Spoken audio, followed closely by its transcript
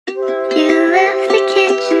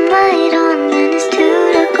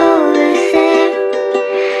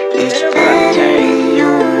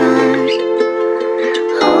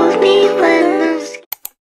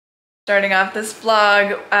Starting off this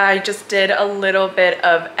vlog, I just did a little bit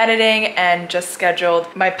of editing and just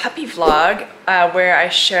scheduled my puppy vlog where I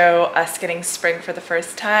show us getting Spring for the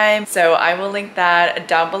first time. So I will link that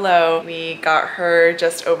down below. We got her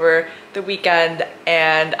just over the weekend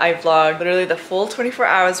and I vlogged literally the full 24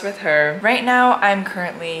 hours with her. Right now, I'm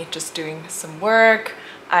currently just doing some work.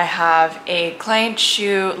 I have a client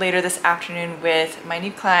shoot later this afternoon with my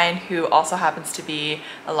new client who also happens to be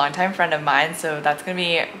a longtime friend of mine, so that's gonna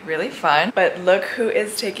be really fun. But look who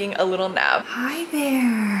is taking a little nap. Hi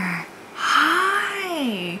there.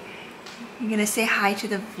 Hi. You gonna say hi to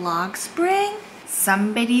the vlog, Spring?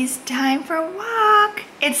 Somebody's time for a walk.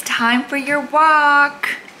 It's time for your walk.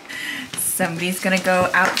 Somebody's gonna go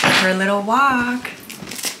out for her little walk.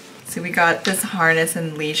 So we got this harness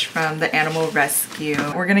and leash from the animal rescue.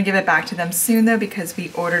 We're gonna give it back to them soon though because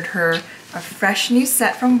we ordered her a fresh new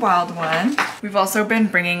set from Wild One. We've also been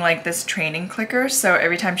bringing like this training clicker, so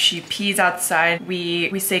every time she pees outside,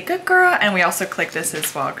 we say good girl, and we also click this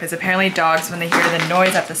as well because apparently dogs, when they hear the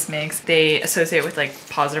noise that this makes, they associate with like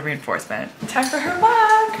positive reinforcement. Time for her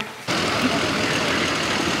walk!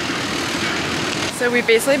 So we've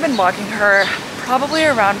basically been walking her probably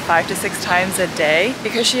around 5 to 6 times a day.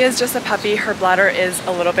 Because she is just a puppy, her bladder is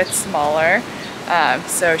a little bit smaller,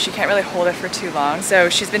 so she can't really hold it for too long. So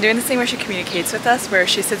she's been doing the same way she communicates with us, where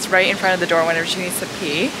she sits right in front of the door whenever she needs to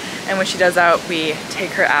pee, and when she does out, we take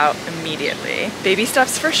her out immediately. Baby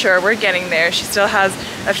steps for sure, we're getting there. She still has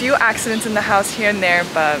a few accidents in the house here and there,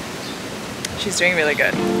 but she's doing really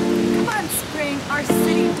good. Come on, Spring, our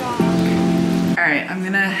city dog. All right, I'm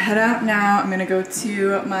gonna head out now. I'm gonna go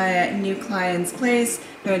to my new client's place.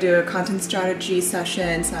 I'm gonna do a content strategy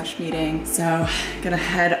session / meeting. So I'm gonna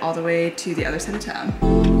head all the way to the other side of town.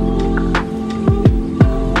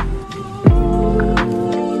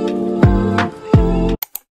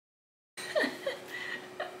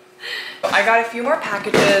 I got a few more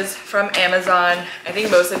packages from Amazon. I think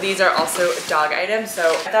most of these are also dog items, so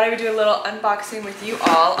I thought I would do a little unboxing with you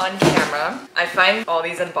all on camera. I find all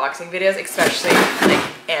these unboxing videos, especially like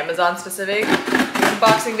Amazon specific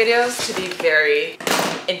unboxing videos, to be very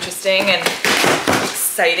interesting and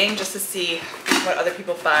exciting just to see what other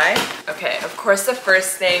people buy. Okay, of course the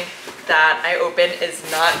first thing that I open is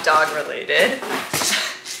not dog related.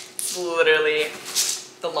 It's literally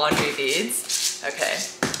the laundry beads. Okay.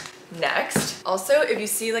 Next, also if you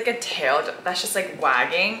see like a tail that's just like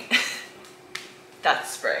wagging,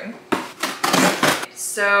 that's Spring.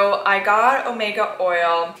 So I got omega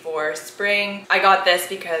oil for Spring. I got this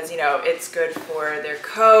because, you know, it's good for their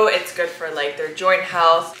coat, it's good for like their joint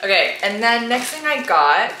health. Okay, and then next thing I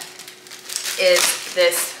got is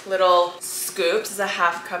this little scoop. This is a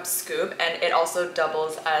 1/2 cup scoop, and it also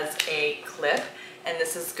doubles as a clip. And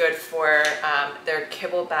this is good for their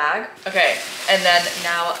kibble bag. Okay, and then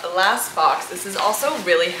now the last box. This is also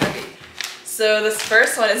really heavy. So this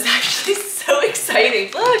first one is actually so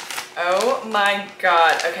exciting. Look! Oh my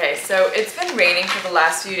god. Okay, so it's been raining for the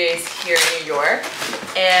last few days here in New York,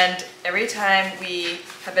 and every time we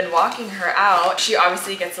have been walking her out, she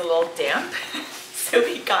obviously gets a little damp. So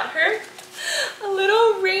we got her a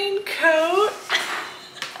little raincoat,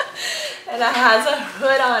 and it has a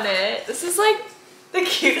hood on it. This is like the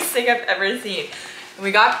cutest thing I've ever seen. And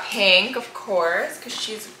we got pink, of course, because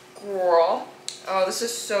she's a girl. Oh, this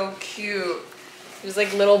is so cute. There's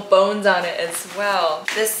like little bones on it as well.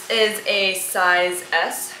 This is a size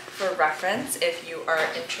S for reference if you are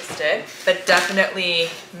interested, but definitely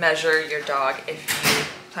measure your dog if you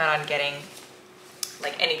plan on getting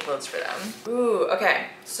like any clothes for them. Ooh, okay.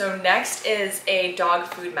 So next is a dog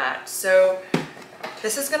food mat. So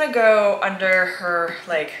this is gonna go under her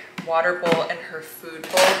like water bowl and her food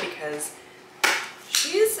bowl because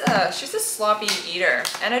she's a sloppy eater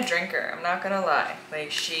and a drinker, I'm not gonna lie.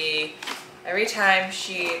 Like every time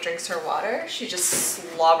she drinks her water, she just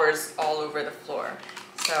slobbers all over the floor.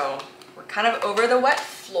 So we're kind of over the wet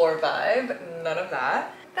floor vibe, none of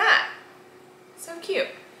that. So cute.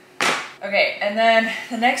 Okay, and then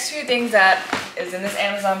the next few things that is in this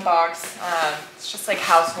Amazon box, it's just like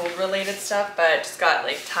household related stuff, but just got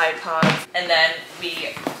like Tide Pods, and then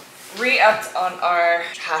we re-upped on our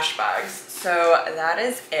trash bags. So that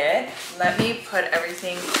is it. Let me put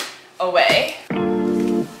everything away.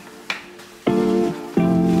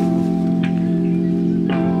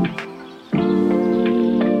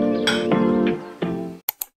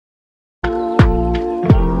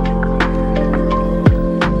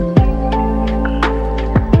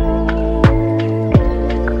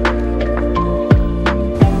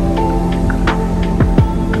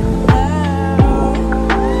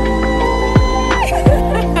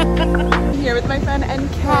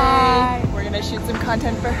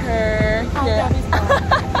 Content for her.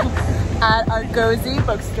 Gozy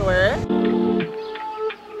bookstore.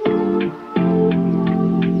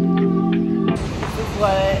 This is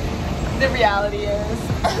what the reality is.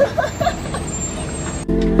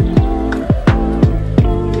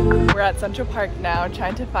 We're at Central Park now,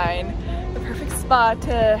 trying to find the perfect spot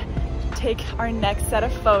to take our next set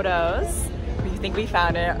of photos. We think we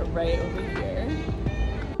found it right over here.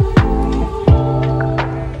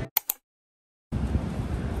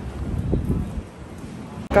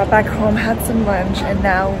 Got back home, had some lunch, and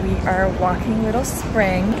now we are walking Little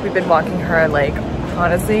Spring. We've been walking her like,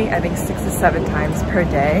 honestly, I think 6 to 7 times per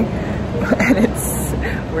day.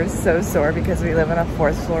 And we're so sore because we live on a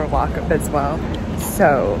 4th floor walk-up as well.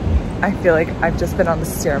 So I feel like I've just been on the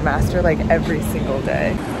Stairmaster like every single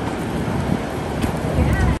day.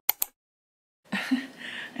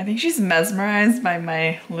 I think she's mesmerized by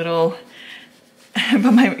my little, by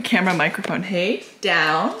my camera microphone. Hey,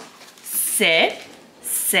 down, sit.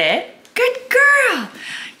 Sit. Good girl.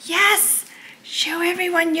 Yes. Show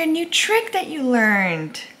everyone your new trick that you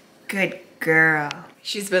learned. Good girl.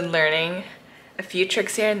 She's been learning a few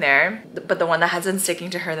tricks here and there, but the one that has been sticking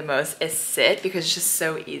to her the most is sit because it's just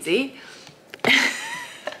so easy.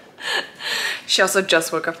 She also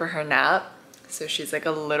just woke up for her nap, so she's like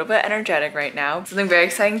a little bit energetic right now. Something very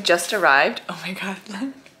exciting just arrived. Oh my god.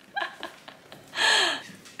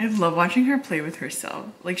 I love watching her play with herself.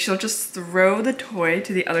 Like she'll just throw the toy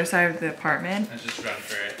to the other side of the apartment and just run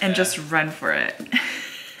for it. And just run for it.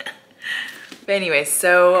 But anyway,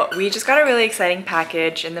 so we just got a really exciting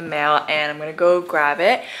package in the mail and I'm gonna go grab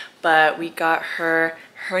it. But we got her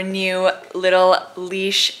new little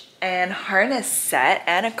leash and harness set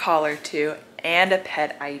and a collar too and a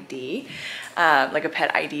pet ID, like a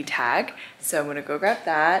pet ID tag. So I'm gonna go grab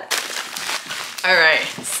that. All right,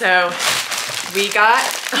 so we got,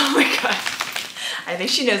 oh my god, I think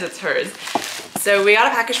she knows it's hers. So we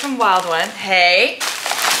got a package from Wild One. Hey,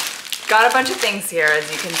 got a bunch of things here as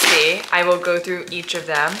you can see. I will go through each of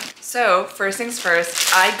them. So first things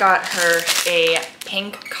first, I got her a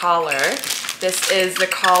pink collar. This is the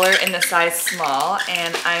collar in the size small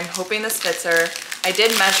and I'm hoping this fits her. I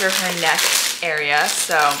did measure her neck area,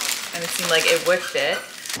 and it seemed like it would fit.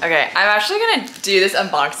 Okay, I'm actually gonna do this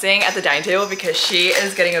unboxing at the dining table because she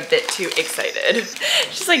is getting a bit too excited.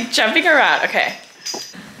 She's like jumping around, okay.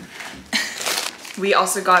 We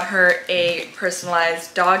also got her a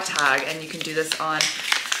personalized dog tag and you can do this on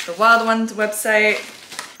the Wild Ones website.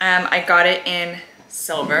 I got it in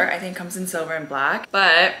silver, I think it comes in silver and black,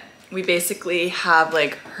 but we basically have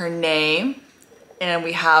like her name and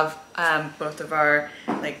we have both of our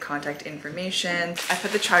like contact information. I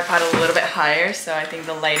put the tripod a little bit higher, so I think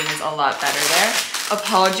the lighting is a lot better there.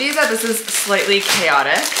 Apologies that this is slightly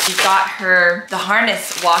chaotic. We got her the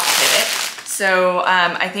harness walk kit. So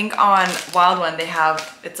I think on Wild One they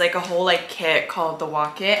have, it's like a whole like kit called the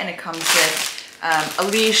walk kit and it comes with a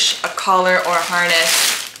leash, a collar or a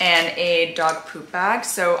harness and a dog poop bag.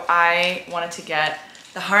 So I wanted to get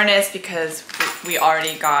the harness because we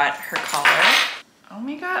already got her collar. Oh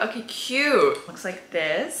my god, okay, cute. Looks like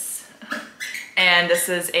this. And this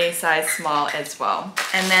is a size small as well.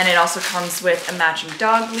 And then it also comes with a matching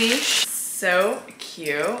dog leash. So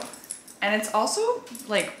cute. And it's also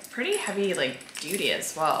like pretty heavy like duty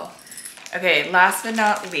as well. Okay, last but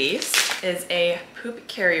not least is a poop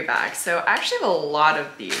carrier bag. So I actually have a lot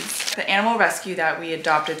of these. The animal rescue that we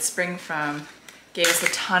adopted Spring from gave us a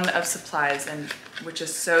ton of supplies and which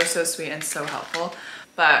is so sweet and so helpful.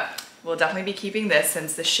 But we'll definitely be keeping this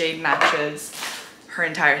since the shade matches her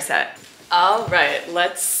entire set. All right,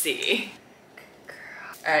 let's see.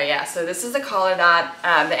 All right, yeah, so this is the collar that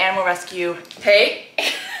the animal rescue, hey,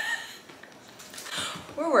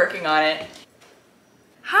 we're working on it.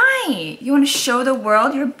 Hi, you wanna show the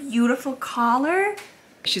world your beautiful collar?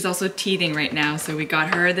 She's also teething right now, so we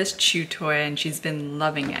got her this chew toy and she's been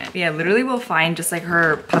loving it. Yeah, literally we'll find just like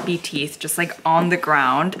her puppy teeth just like on the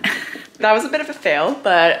ground. That was a bit of a fail,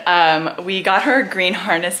 but we got her a green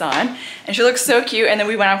harness on and she looks so cute, and then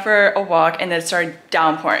we went out for a walk and then it started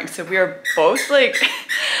downpouring. So we are both like,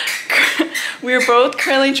 we are both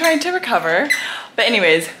currently trying to recover. But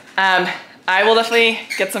anyways, I will definitely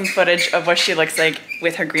get some footage of what she looks like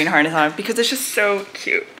with her green harness on because it's just so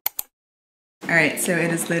cute. All right, so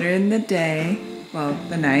it is later in the day, well,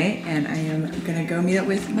 the night, and I am gonna go meet up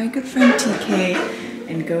with my good friend TK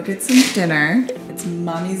and go get some dinner. It's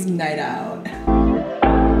mommy's night out.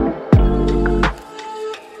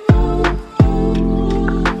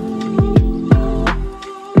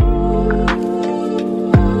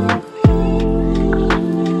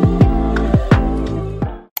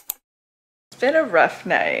 It's been a rough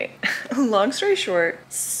night. Long story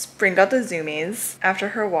short, Spring got the zoomies after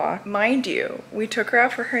her walk. Mind you, we took her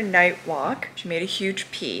out for her night walk. She made a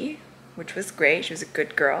huge pee, which was great. She was a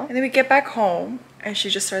good girl. And then we get back home and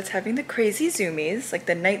she just starts having the crazy zoomies, like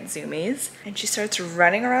the night zoomies. And she starts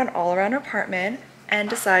running around all around her apartment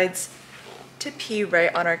and decides to pee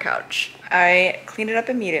right on our couch. I cleaned it up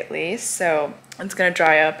immediately, so it's gonna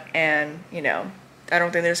dry up and, you know, I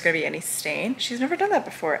don't think there's gonna be any stain. She's never done that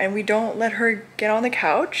before and we don't let her get on the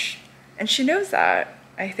couch. And she knows that,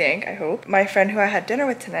 I think, I hope. My friend who I had dinner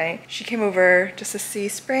with tonight, she came over just to see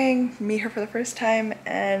Spring, meet her for the first time,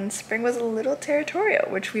 and Spring was a little territorial,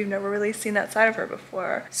 which we've never really seen that side of her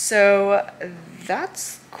before. So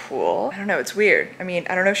that's cool. I don't know, it's weird. I mean,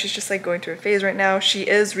 I don't know if she's just like going through a phase right now. She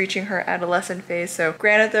is reaching her adolescent phase. So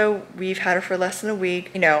granted though, we've had her for less than a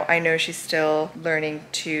week. You know, I know she's still learning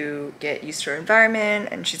to get used to her environment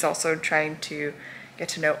and she's also trying to get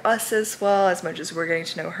to know us as well as much as we're getting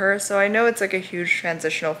to know her. So I know it's like a huge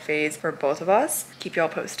transitional phase for both of us. Keep y'all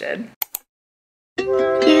posted. You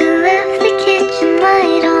left the kitchen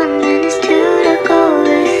light on and it's 2 to go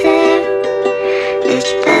there.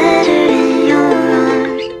 It's better in your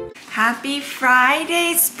arms. Happy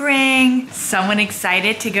Friday, Spring! Someone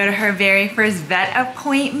excited to go to her very first vet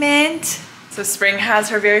appointment? So Spring has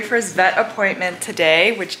her very first vet appointment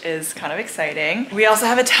today, which is kind of exciting. We also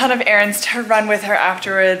have a ton of errands to run with her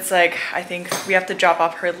afterwards. Like, I think we have to drop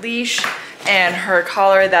off her leash and her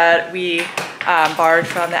collar that we borrowed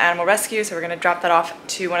from the animal rescue. So we're gonna drop that off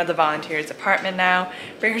to one of the volunteers' apartment now,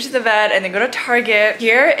 bring her to the vet, and then go to Target.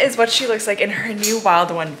 Here is what she looks like in her new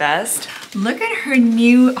Wild One vest. Look at her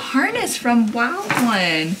new harness from Wild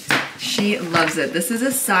One. She loves it. This is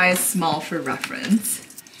a size small for reference.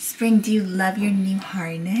 Spring, do you love your new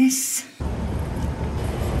harness?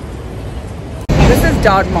 This is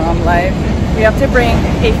dog mom life. We have to bring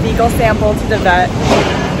a fecal sample to the vet.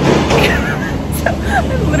 So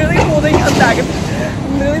I'm literally holding a bag of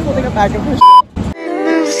her shit.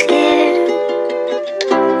 I'm scared.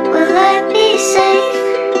 Will I be safe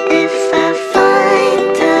if I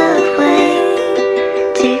find a way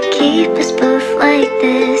to keep us both like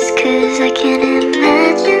this? 'Cause I can't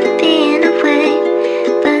imagine being away.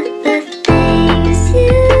 But the things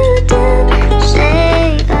you do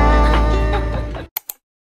say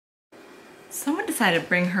Someone decided to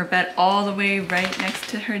bring her bed all the way right next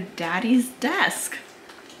to her daddy's desk.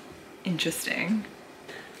 Interesting.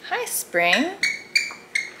 Hi, Spring.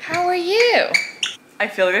 How are you? I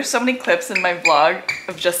feel like there's so many clips in my vlog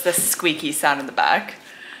of just this squeaky sound in the back.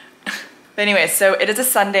 But anyway, so it is a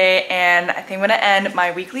Sunday and I think I'm gonna end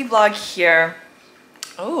my weekly vlog here.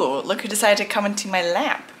 Oh, look who decided to come into my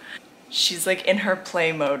lap. She's like in her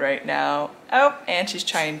play mode right now. Oh, and she's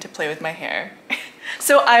trying to play with my hair.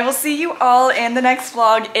 So I will see you all in the next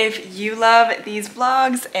vlog. If you love these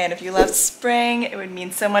vlogs and if you love Spring, it would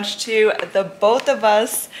mean so much to the both of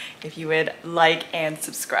us if you would like and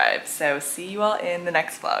subscribe. So see you all in the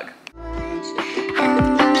next vlog.